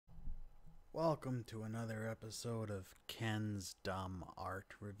Welcome to another episode of Ken's Dumb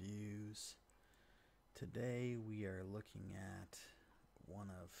Art Reviews. Today we are looking at one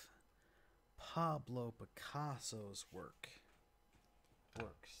of Pablo Picasso's works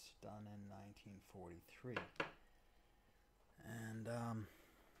done in 1943. And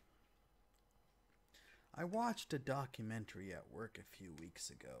I watched a documentary at work a few weeks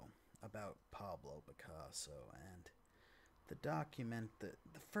ago about Pablo Picasso, and the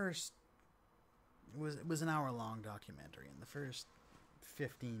first it was an hour-long documentary, and the first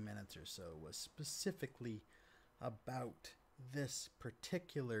 15 minutes or so was specifically about this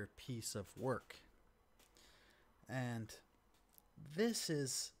particular piece of work. And this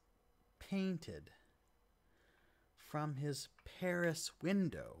is painted from his Paris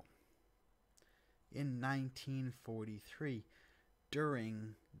window in 1943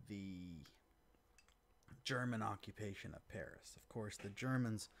 during the German occupation of Paris. Of course, the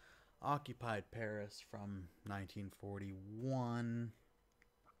Germans occupied Paris from 1940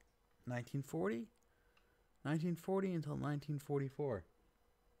 until 1944.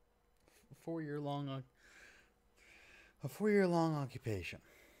 A 4-year-long occupation.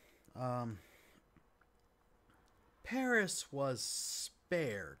 Paris was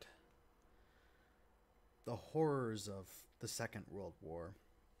spared the horrors of the Second World War.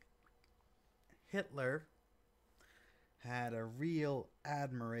 Hitler had a real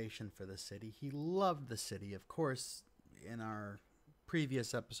admiration for the city. He loved the city. Of course, in our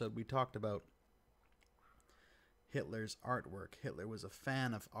previous episode, we talked about Hitler's artwork. Hitler was a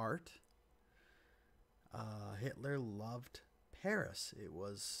fan of art. Hitler loved Paris. It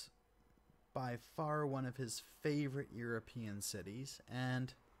was by far one of his favorite European cities.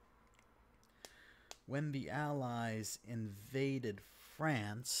 And when the Allies invaded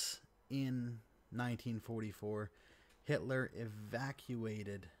France in 1944, Hitler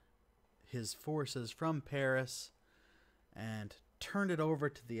evacuated his forces from Paris and turned it over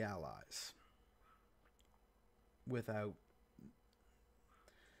to the Allies without,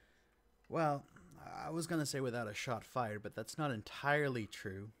 well, I was going to say without a shot fired, but that's not entirely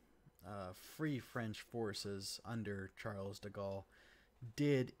true. Free French forces under Charles de Gaulle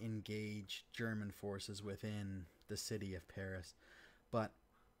did engage German forces within the city of Paris, but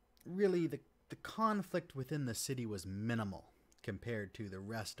really the conflict within the city was minimal compared to the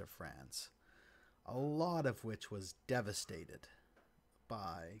rest of France, a lot of which was devastated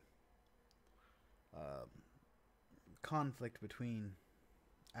by conflict between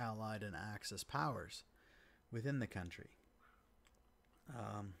Allied and Axis powers within the country.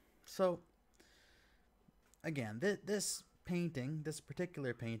 So, again, this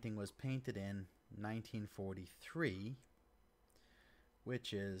particular painting was painted in 1943,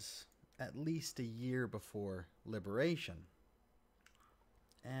 which is at least a year before liberation.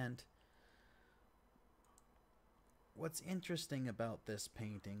 And what's interesting about this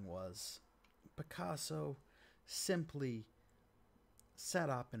painting was Picasso simply sat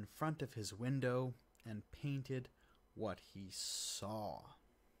up in front of his window and painted what he saw.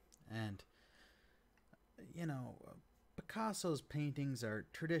 And, Picasso's paintings are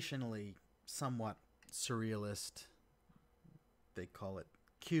traditionally somewhat surrealist. They call it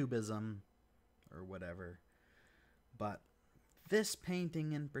Cubism or whatever, but this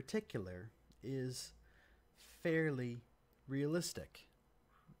painting in particular is fairly realistic,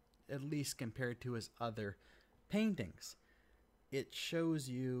 at least compared to his other paintings. It shows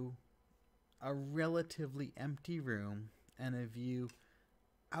you a relatively empty room and a view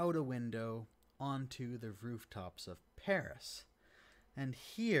out a window onto the rooftops of Paris. And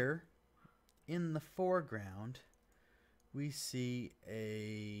here in the foreground we see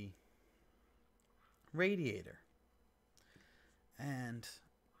a radiator. And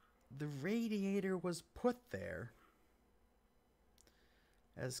the radiator was put there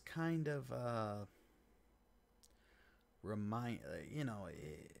as kind of a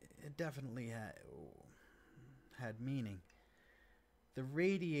it definitely had meaning. The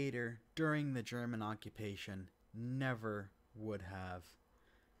radiator during the German occupation never would have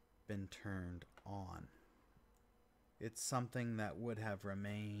been turned on. It's something that would have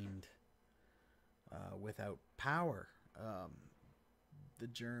remained without power. The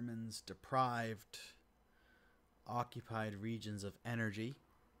Germans deprived occupied regions of energy.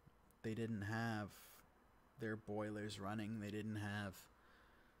 They didn't have their boilers running. They didn't have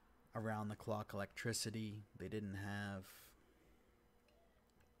around-the-clock electricity. They didn't have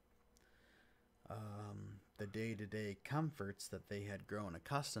the day-to-day comforts that they had grown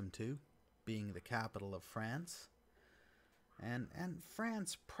accustomed to, being the capital of France. And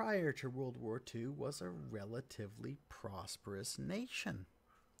France, prior to World War II, was a relatively prosperous nation.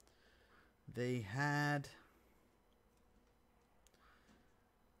 They had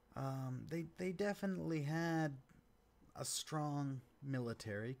they definitely had a strong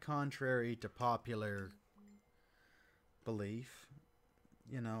military, contrary to popular belief.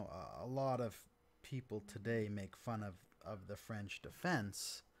 You know, a lot of people today make fun of the French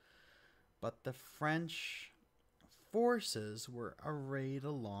defense, but the French forces were arrayed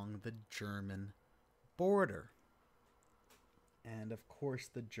along the German border. And of course,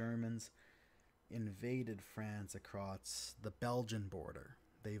 the Germans invaded France across the Belgian border.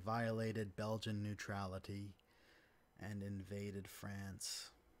 They violated Belgian neutrality and invaded France.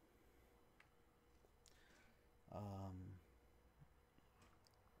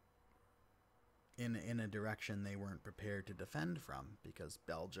 In a direction they weren't prepared to defend from, because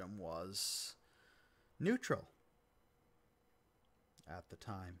Belgium was neutral at the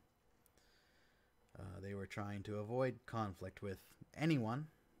time. They were trying to avoid conflict with anyone,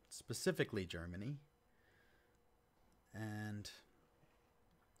 specifically Germany. And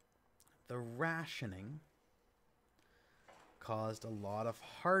the rationing caused a lot of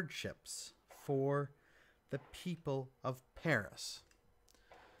hardships for the people of Paris.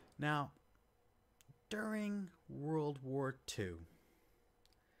 Now, during World War II,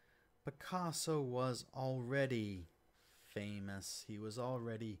 Picasso was already famous. He was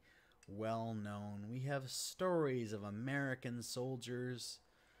already well known. We have stories of American soldiers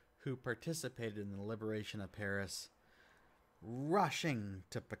who participated in the liberation of Paris rushing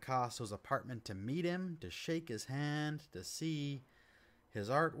to Picasso's apartment to meet him, to shake his hand, to see his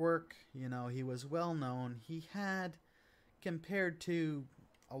artwork. You know, he was well known. He had, compared to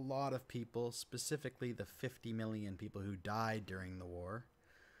a lot of people, specifically the 50 million people who died during the war,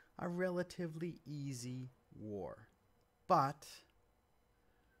 a relatively easy war. But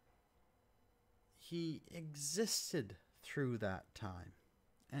he existed through that time.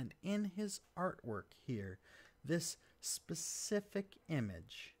 And in his artwork here, this specific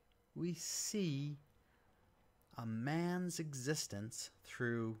image, we see a man's existence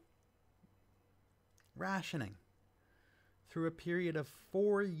through rationing, through a period of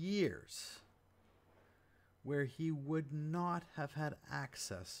 4 years where he would not have had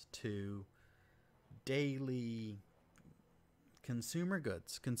access to daily consumer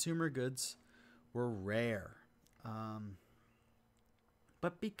goods. Consumer goods were rare.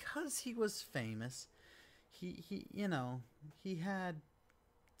 But because he was famous, he had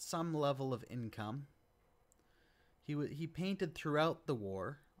some level of income. He painted throughout the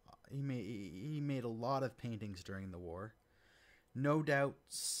war. He made a lot of paintings during the war. No doubt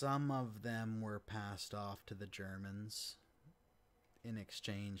some of them were passed off to the Germans in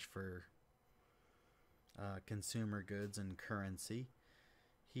exchange for consumer goods and currency.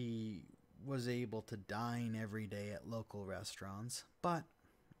 He was able to dine every day at local restaurants, but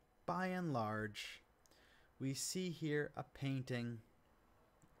by and large, we see here a painting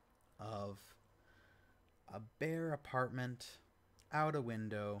of a bare apartment out a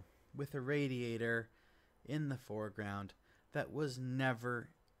window with a radiator in the foreground that was never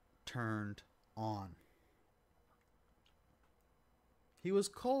turned on. He was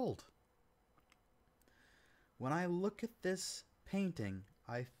cold. When I look at this painting,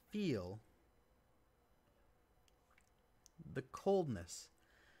 I feel the coldness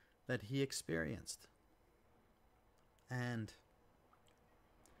that he experienced. And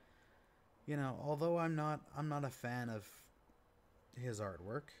although I'm not a fan of his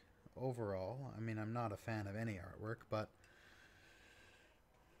artwork overall, I mean, I'm not a fan of any artwork, but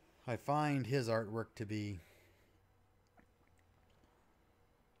I find his artwork to be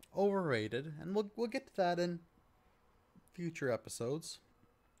overrated, and we'll get to that in future episodes.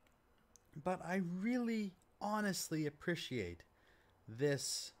 But I really honestly appreciate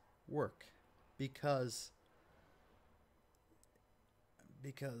this work because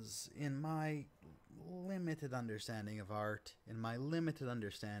in my limited understanding of art, in my limited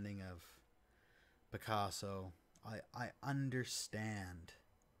understanding of Picasso, I understand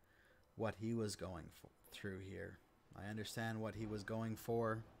what he was going through here. I understand what he was going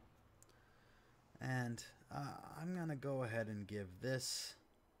for. And I'm going to go ahead and give this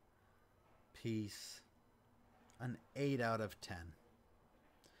piece an 8 out of 10.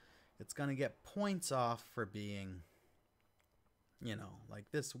 It's going to get points off for being, like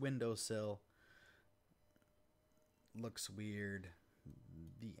this windowsill looks weird.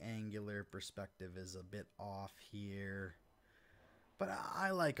 The angular perspective is a bit off here. But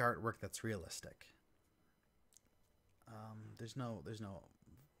I like artwork that's realistic. There's no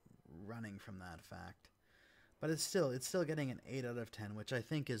running from that fact. But it's still getting an 8 out of 10, which I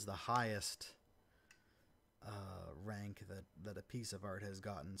think is the highest rank that a piece of art has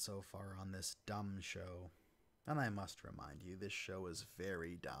gotten so far on this dumb show. And I must remind you, this show is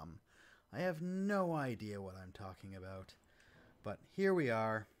very dumb. I have no idea what I'm talking about. But here we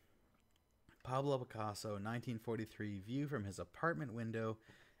are. Pablo Picasso, 1943, view from his apartment window,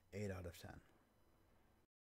 8 out of 10.